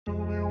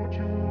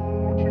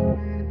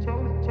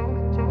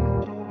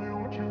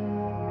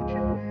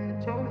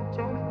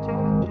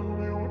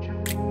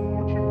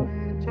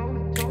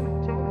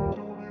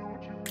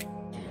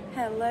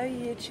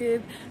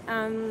YouTube.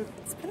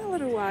 It's been a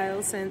little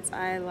while since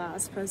I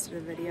last posted a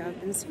video.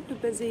 I've been super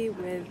busy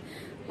with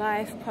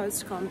life,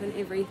 post-comp and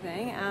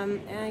everything,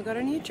 and I got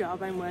a new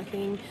job. I'm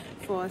working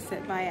for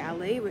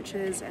FitByEllie, which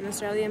is an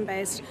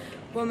Australian-based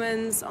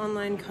women's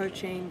online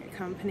coaching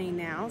company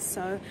now.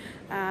 So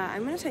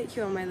I'm going to take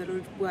you on my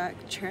little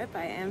work trip.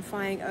 I am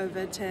flying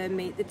over to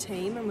meet the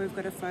team, and we've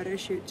got a photo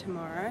shoot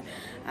tomorrow,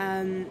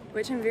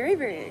 which I'm very,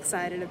 very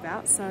excited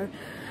about. So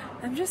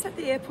I'm just at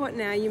the airport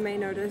now. You may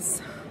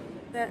notice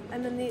that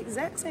I'm in the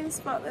exact same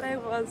spot that I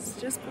was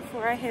just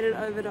before I headed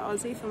over to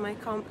Aussie for my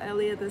comp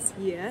earlier this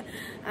year.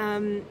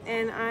 And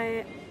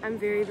I'm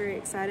very, very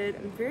excited.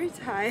 I'm very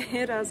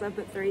tired. I was up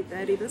at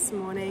 3:30 this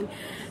morning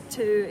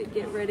to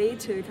get ready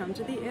to come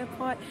to the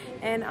airport,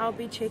 and I'll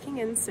be checking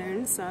in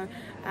soon. So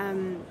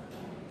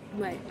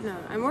wait, no,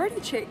 I'm already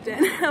checked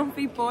in. I'll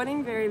be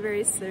boarding very,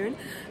 very soon.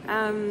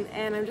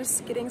 And I'm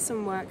just getting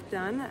some work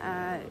done,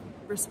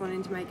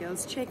 responding to my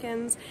girls'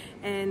 check-ins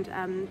and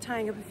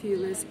tying up a few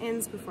loose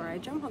ends before I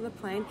jump on the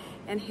plane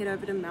and head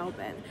over to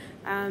Melbourne.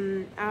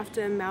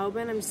 After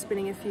Melbourne, I'm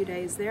spending a few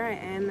days there. I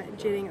am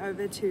jetting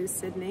over to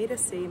Sydney to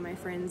see my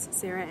friends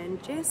Sarah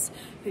and Jess,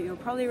 who you'll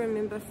probably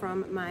remember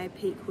from my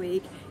Peak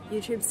Week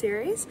YouTube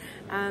series.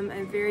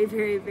 I'm very,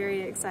 very,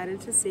 very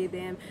excited to see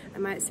them. I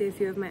might see a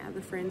few of my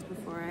other friends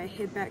before I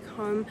head back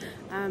home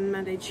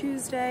Monday,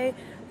 Tuesday.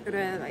 Got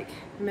a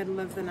middle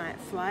of the night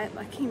flight,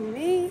 lucky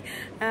me.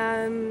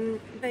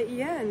 But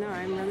yeah, no,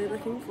 I'm really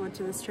looking forward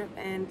to this trip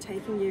and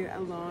taking you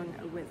along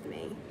with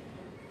me.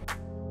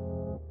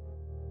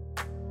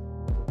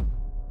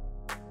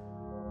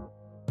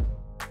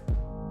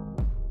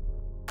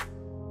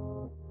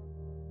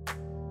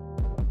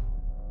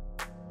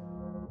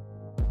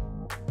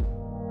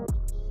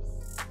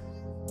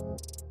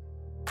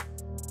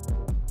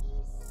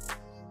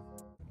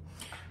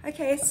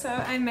 Okay, so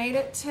I made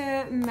it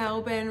to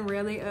Melbourne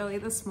really early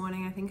this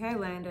morning. I think I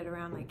landed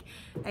around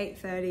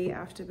 8:30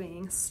 after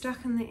being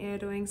stuck in the air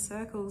doing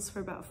circles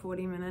for about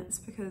 40 minutes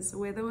because the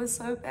weather was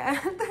so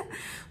bad that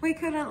we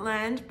couldn't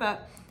land,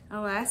 but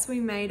alas, we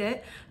made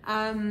it.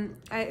 I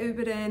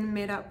Ubered in,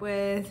 met up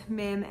with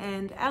Mem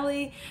and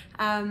Ellie.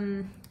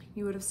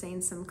 You would have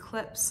seen some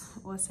clips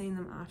or seen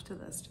them after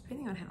this,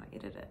 depending on how I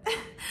edit it.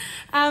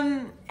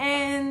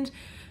 And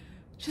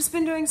just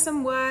been doing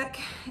some work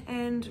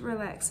and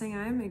relaxing.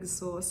 I'm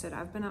exhausted.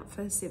 I've been up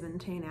for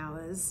 17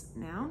 hours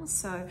now.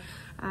 So,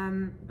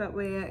 but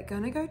we're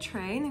gonna go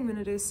train. I'm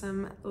gonna do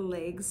some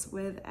legs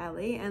with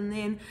Ellie, and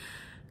then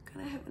I'm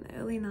gonna have an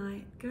early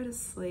night, go to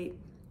sleep,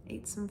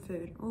 eat some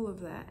food, all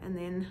of that, and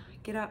then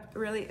get up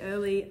really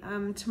early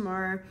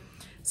tomorrow,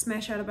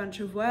 smash out a bunch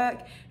of work,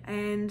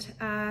 and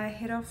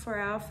head off for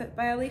our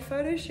FitByEllie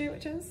photo shoot,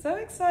 which I'm so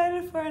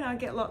excited for, and I'll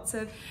get lots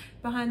of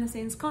behind the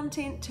scenes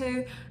content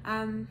too.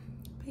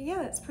 But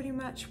yeah, that's pretty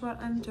much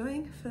what I'm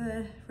doing for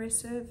the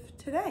rest of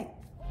today.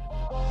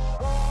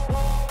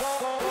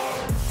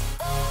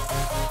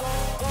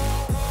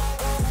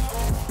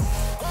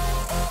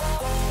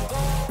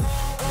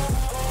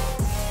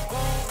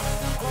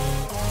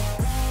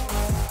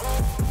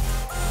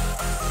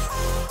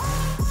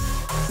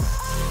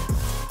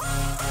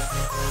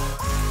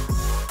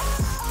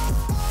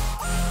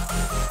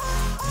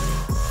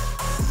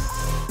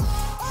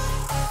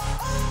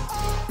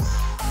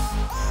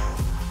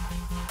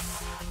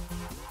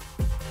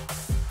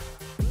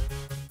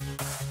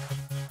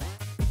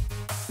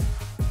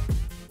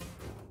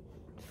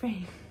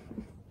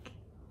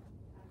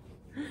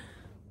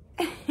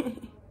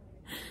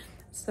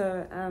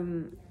 So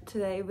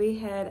today we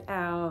had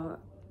our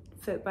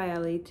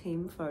FitByEllie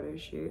team photo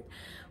shoot,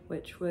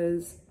 which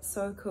was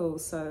so cool.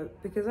 So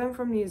because I'm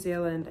from New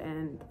Zealand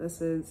and this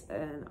is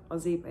an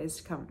Aussie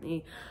based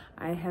company,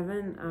 I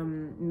haven't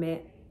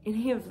met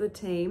any of the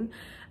team.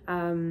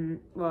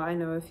 Well, I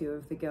know a few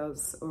of the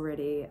girls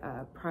already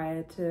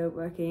prior to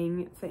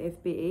working for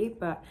FBE,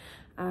 but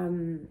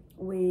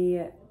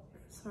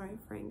sorry,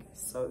 Frank is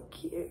so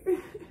cute.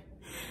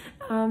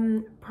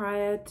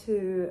 Prior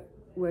to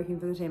working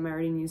for the team, I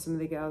already knew some of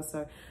the girls,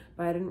 but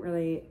I didn't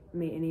really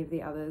meet any of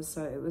the others,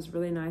 so it was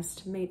really nice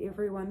to meet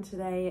everyone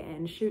today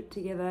and shoot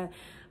together,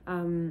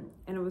 and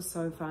it was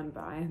so fun,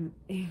 but I'm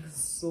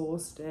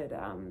exhausted.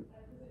 I'm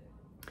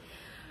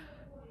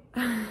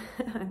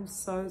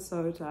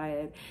so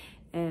tired,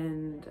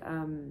 and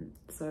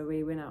so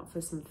we went out for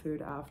some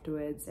food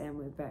afterwards, and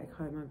we're back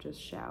home. I've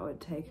just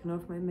showered, taken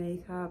off my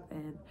makeup,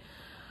 and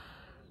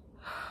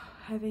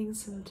having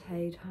some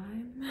tea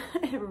time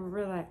and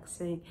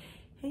relaxing,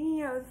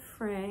 hanging out with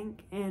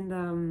Frank,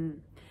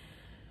 and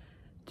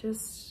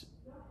just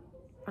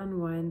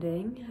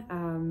unwinding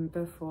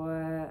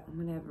before I'm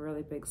gonna have a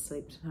really big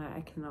sleep tonight. I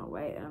cannot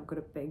wait, and I've got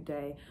a big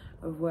day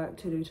of work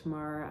to do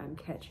tomorrow. I'm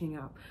catching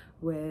up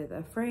with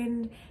a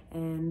friend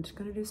and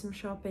gonna do some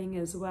shopping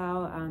as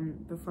well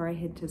before I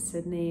head to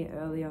Sydney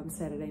early on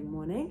Saturday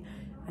morning.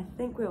 I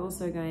think we're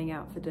also going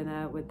out for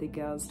dinner with the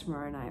girls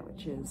tomorrow night,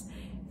 which is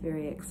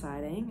very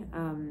exciting.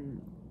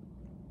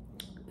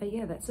 But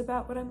yeah, that's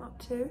about what I'm up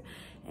to,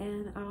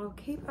 and I'll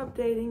keep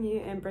updating you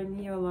and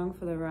bringing you along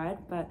for the ride.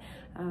 But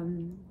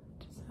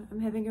just I'm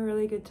having a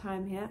really good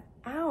time here.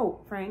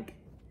 Ow, Frank.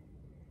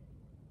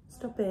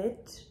 Stop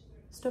it.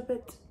 Stop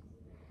it.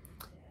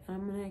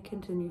 I'm gonna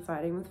continue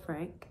fighting with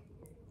Frank,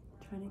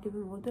 trying to give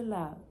him all the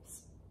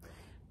loves.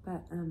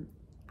 But,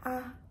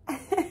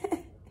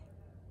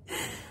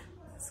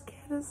 this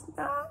cat is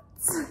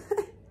nuts.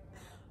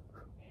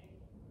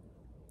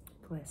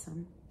 Bless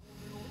him.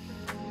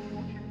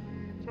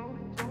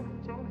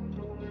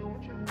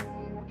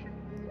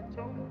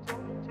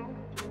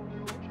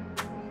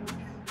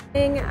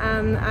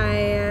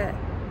 I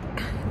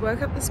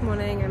woke up this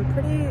morning. I'm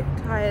pretty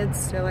tired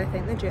still. I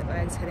think the jet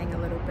lag's hitting a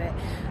little bit,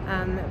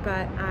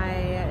 but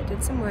I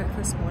did some work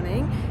this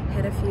morning,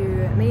 had a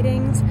few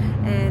meetings,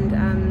 and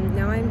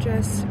now I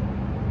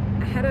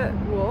had a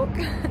walk.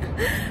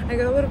 I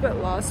got a little bit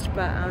lost,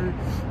 but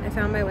I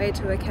found my way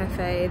to a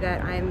cafe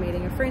that I'm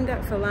meeting a friend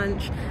at for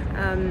lunch,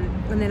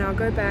 and then I'll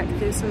go back,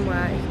 do some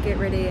work, get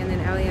ready, and then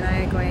Ellie and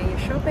I are going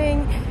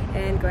shopping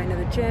and going to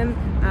the gym,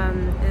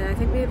 and I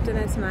think we have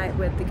dinner tonight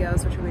with the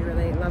girls, which will be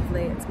really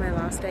lovely. It's my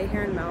last day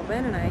here in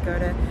Melbourne, and I go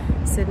to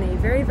Sydney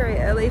very, very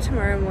early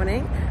tomorrow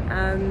morning,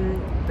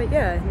 but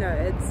yeah, no,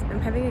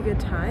 I'm having a good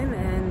time,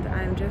 and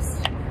I'm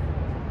just,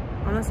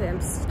 honestly,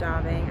 I'm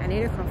starving. I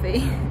need a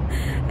coffee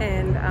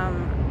and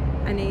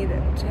I need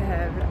to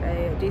have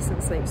a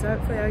decent sleep, so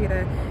hopefully I'll get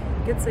a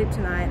good sleep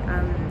tonight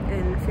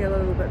and feel a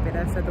little bit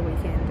better for the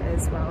weekend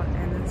as well,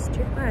 and this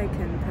jet lag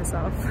can piss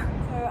off.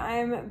 So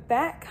I'm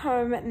back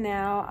home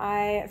now.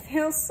 I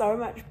feel so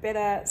much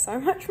better, so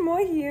much more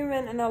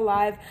human and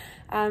alive.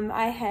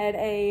 I had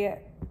a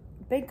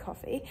big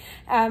coffee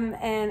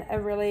and a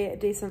really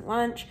decent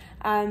lunch,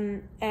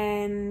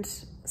 and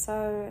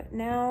so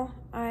now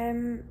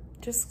I'm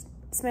just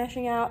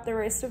smashing out the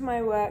rest of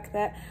my work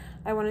that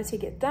I wanted to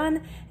get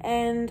done,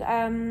 and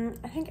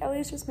I think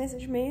Ellie's just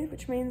messaged me,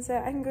 which means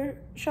that I can go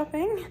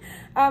shopping.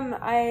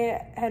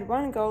 I had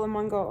one goal and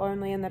one goal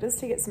only, and that is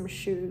to get some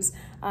shoes,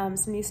 some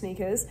new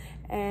sneakers,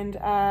 and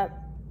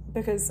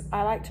because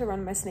I like to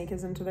run my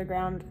sneakers into the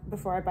ground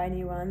before I buy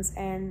new ones,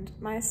 and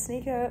my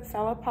sneaker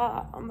fell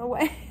apart on the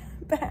way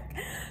back.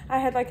 I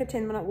had like a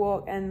 10-minute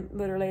walk, and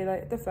literally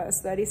like the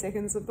first 30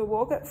 seconds of the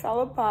walk it fell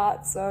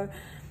apart, so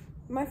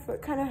my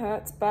foot kind of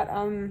hurts, but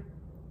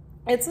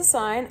it's a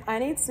sign. I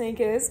need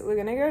sneakers. We're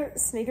gonna go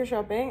sneaker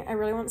shopping. I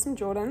really want some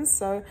Jordans,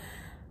 so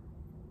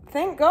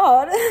thank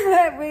God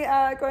that we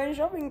are going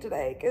shopping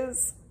today,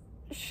 because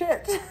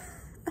shit.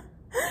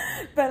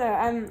 But no,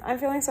 I'm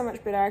feeling so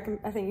much better.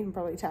 I think you can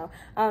probably tell.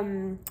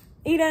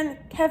 Eaten,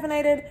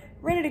 caffeinated,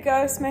 ready to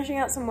go, smashing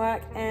out some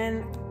work,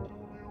 and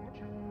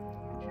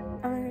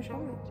I'm gonna go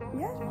shopping.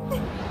 Yeah.